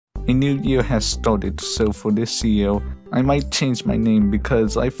A new year has started, so for this year, I might change my name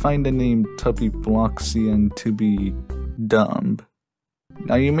because I find the name TubbyBloxian to be dumb.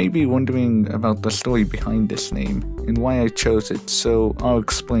 Now you may be wondering about the story behind this name and why I chose it, so I'll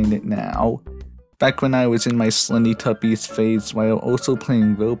explain it now. Back when I was in my Slendytubbies phase while also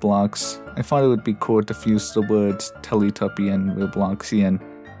playing Roblox, I thought it would be cool to fuse the words Teletubby and Robloxian,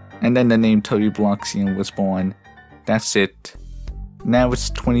 and then the name TubbyBloxian was born. That's it. Now it's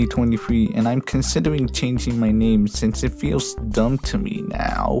 2023 and I'm considering changing my name since it feels dumb to me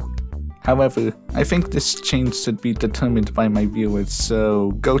now. However, I think this change should be determined by my viewers,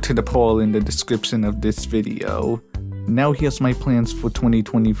 so go to the poll in the description of this video. Now here's my plans for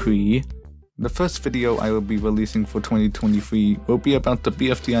 2023. The first video I will be releasing for 2023 will be about the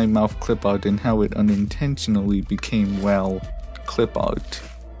BFDI mouth clip art and how it unintentionally became, well, clip art.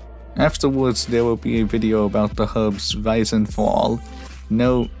 Afterwards, there will be a video about the hub's rise and fall.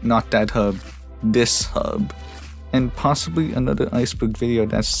 No, not that hub. This hub. And possibly another iceberg video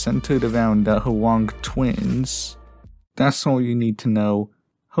that's centered around the Hwang twins. That's all you need to know.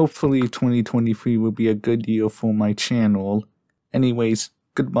 Hopefully 2023 will be a good year for my channel. Anyways,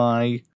 goodbye.